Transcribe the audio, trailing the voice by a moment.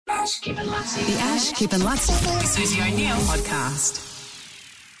Ash, Kip and Lutzi. The Ash, Kip and Lutzi. Susie O'Neill podcast.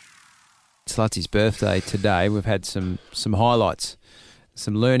 It's Lutzi's birthday today. We've had some highlights,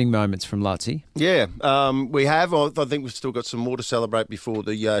 some learning moments from Lutzi. Yeah, we have. I think we've still got some more to celebrate before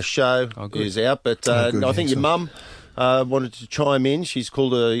the show is out. But I think your mum wanted to chime in. She's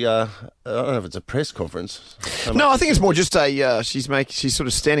called I don't know if it's a press conference. No, I think it's more just a. She's sort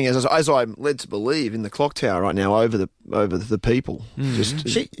of standing as I'm led to believe in the clock tower right now over the people. Just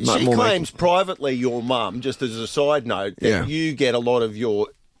she claims privately, your mum, just as a side note, that you get a lot of your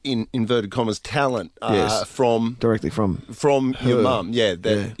in inverted commas talent directly from your mum. You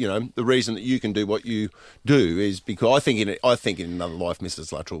know, the reason that you can do what you do is because I think in another life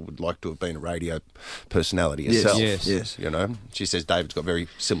Mrs. Luttrell would like to have been a radio personality herself. Yes. You know, she says David's got very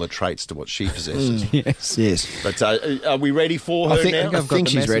similar traits to what she possesses. Yes. But are we ready for her now? I think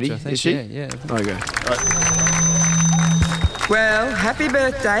she's ready. Is she? Yeah. Okay. Well, happy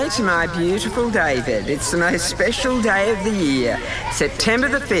birthday to my beautiful David. It's the most special day of the year. September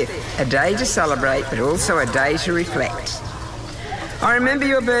the 5th, a day to celebrate, but also a day to reflect. I remember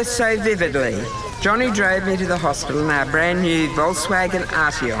your birth so vividly. Johnny drove me to the hospital in our brand new Volkswagen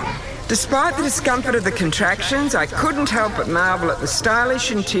Arteon. Despite the discomfort of the contractions, I couldn't help but marvel at the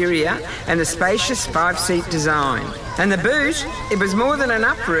stylish interior and the spacious 5-seat design. And the boot, it was more than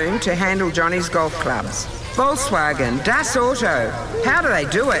enough room to handle Johnny's golf clubs. Volkswagen, Das Auto. How do they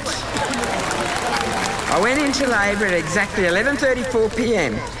do it? I went into labour at exactly 11:34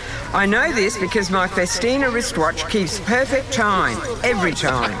 p.m. I know this because my Festina wristwatch keeps perfect time, every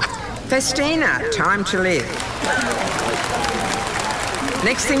time. Festina, time to live.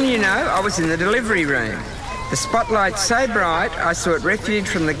 Next thing you know, I was in the delivery room. The spotlight's so bright, I sought refuge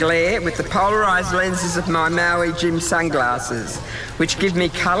from the glare with the polarised lenses of my Maui Jim sunglasses, which give me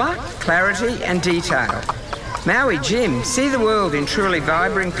colour, clarity and detail. Maui Jim, see the world in truly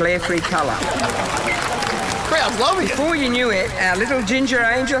vibrant, glare-free colour. Crowd's loving it. Before you knew it, our little ginger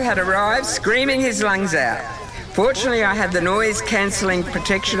angel had arrived, screaming his lungs out. Fortunately, I had the noise-cancelling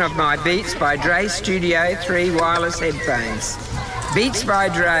protection of my Beats by Dre Studio 3 wireless headphones. Beats by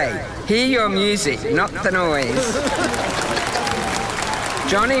Dre. Hear your music, not the noise.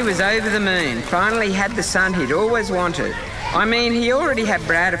 Johnny was over the moon, finally had the son he'd always wanted. I mean, he already had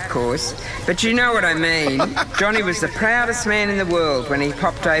Brad, of course, but you know what I mean. Johnny was the proudest man in the world when he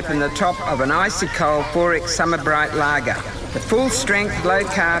popped open the top of an icy cold 4X Summer Bright Lager, the full-strength,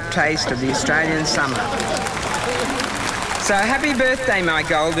 low-carb taste of the Australian summer. So happy birthday, my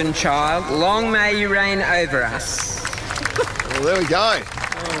golden child. Long may you reign over us. Well, there we go.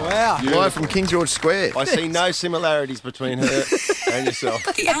 Oh, wow. Live from King George Square. I see no similarities between her and yourself.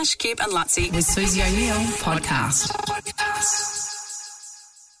 The Ash, Kip and Lutzi with Susie O'Neill podcast.